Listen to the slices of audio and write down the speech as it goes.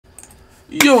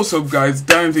Yo, what's up guys,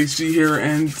 Dimes HG here,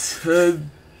 and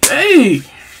today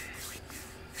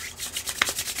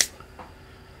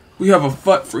we have a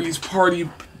FUT Freeze Party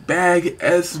Bag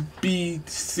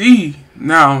SBC.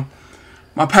 Now,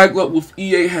 my pack luck with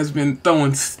EA has been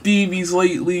throwing Stevies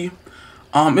lately.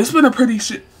 It's been a pretty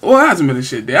shit, well, it hasn't been a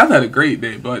shit day. I've had a great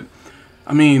day, but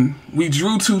I mean, we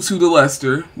drew 2-2 to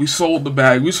Leicester. We sold the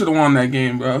bag. We should have won that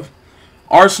game, bro.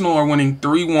 Arsenal are winning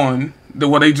 3-1.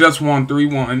 Well, they just won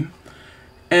 3-1.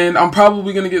 And I'm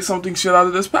probably going to get something shit out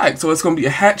of this pack. So it's going to be a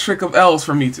hat trick of L's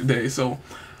for me today. So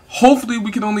hopefully we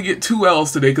can only get 2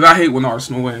 L's today, because I hate when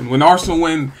Arsenal win. When Arsenal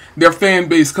win, their fan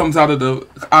base comes out of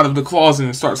the closet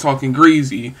and starts talking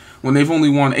greasy when they've only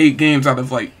won 8 games out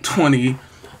of like 20.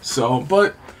 So,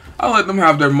 but I'll let them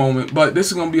have their moment. But this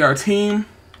is going to be our team.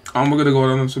 We're going to go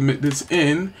ahead and submit this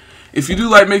in. If you do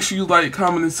like, make sure you like,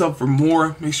 comment, and sub for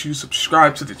more. Make sure you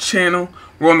subscribe to the channel.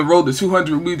 We're on the road to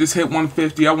 200. We just hit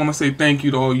 150. I want to say thank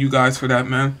you to all you guys for that,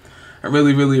 man. I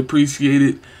really, really appreciate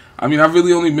it. I mean, I've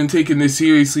really only been taking this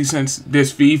seriously since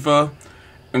this FIFA.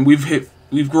 And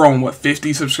we've grown, what,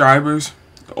 50 subscribers?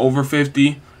 Over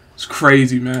 50. It's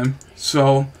crazy, man.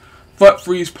 So, FUT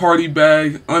Freeze Party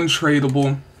Bag,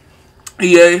 untradeable.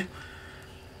 EA,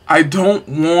 I don't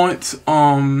want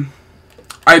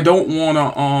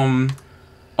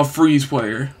a freeze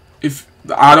player.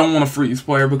 I don't want a freeze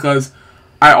player because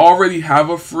I already have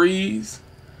a freeze,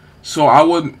 so I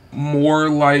would more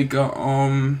like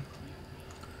one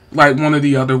of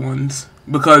the other ones,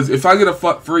 because if I get a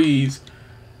FUT freeze,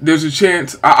 there's a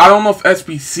chance. I don't know if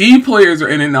SBC players are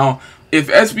in it now. If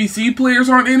SBC players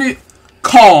aren't in it,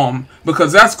 calm,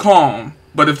 because that's calm.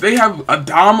 But if they have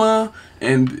Adama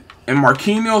and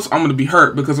Marquinhos, I'm gonna be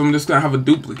hurt because I'm just gonna have a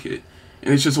duplicate.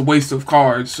 And it's just a waste of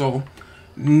cards. So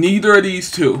neither of these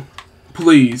two,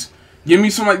 please. Give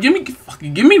me somebody.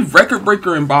 Give me record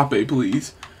breaker Mbappe,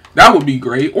 please. That would be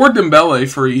great. Or Dembele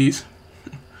freeze.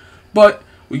 But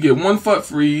we get 1 FUT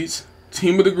freeze.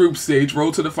 Team of the group stage.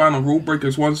 Road to the final. Rule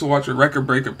breakers wants to watch a record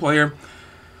breaker player.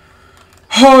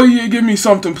 Oh yeah, give me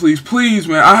something, please. Please,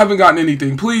 man. I haven't gotten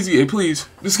anything. Please, EA, please.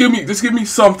 Just give me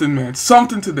something, man.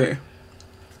 Something today.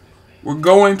 We're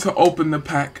going to open the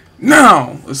pack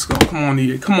now. Let's go. Come on,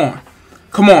 EA. Come on.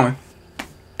 Come on.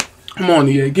 Come on,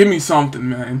 EA. Give me something,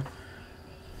 man.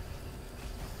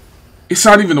 It's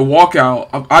not even a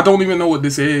walkout. I don't even know what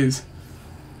this is.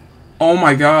 Oh,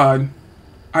 my God.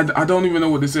 I don't even know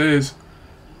what this is.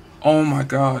 Oh, my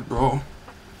God, bro.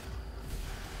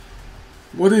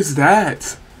 What is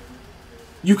that?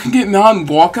 You can get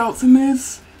non-walkouts in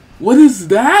this? What is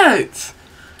that?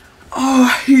 Oh,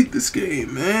 I hate this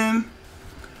game, man.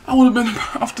 I would have been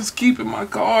off just keeping my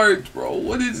cards, bro.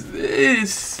 What is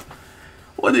this?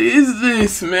 What is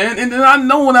this, man? And then I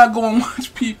know when I go and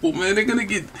watch people, man, they're gonna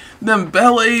get them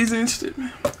ballets and shit,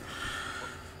 man.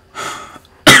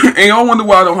 And y'all wonder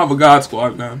why I don't have a God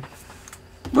Squad, man.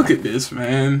 Look at this,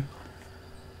 man.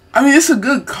 I mean, it's a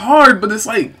good card, but it's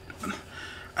like...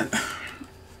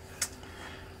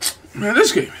 Man,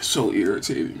 this game is so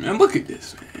irritating, man. Look at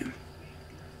this, man.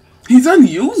 He's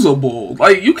unusable.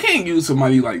 Like, you can't use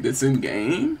somebody like this in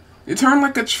game. It turned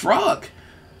like a truck.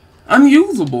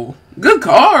 Unusable. Good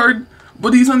card,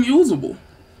 but he's unusable.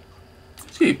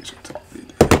 Jeez,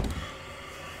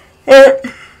 alright,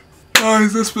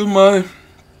 guys, that's been my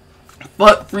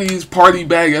FUT Freeze Party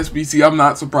Bag SBC. I'm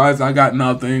not surprised I got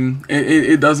nothing.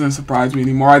 It doesn't surprise me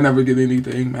anymore. I never get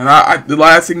anything, man. The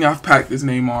last thing I've packed is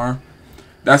Neymar.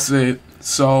 That's it.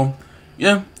 So,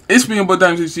 yeah. It's me, but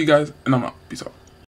Dimes HG, guys, and I'm out. Peace out.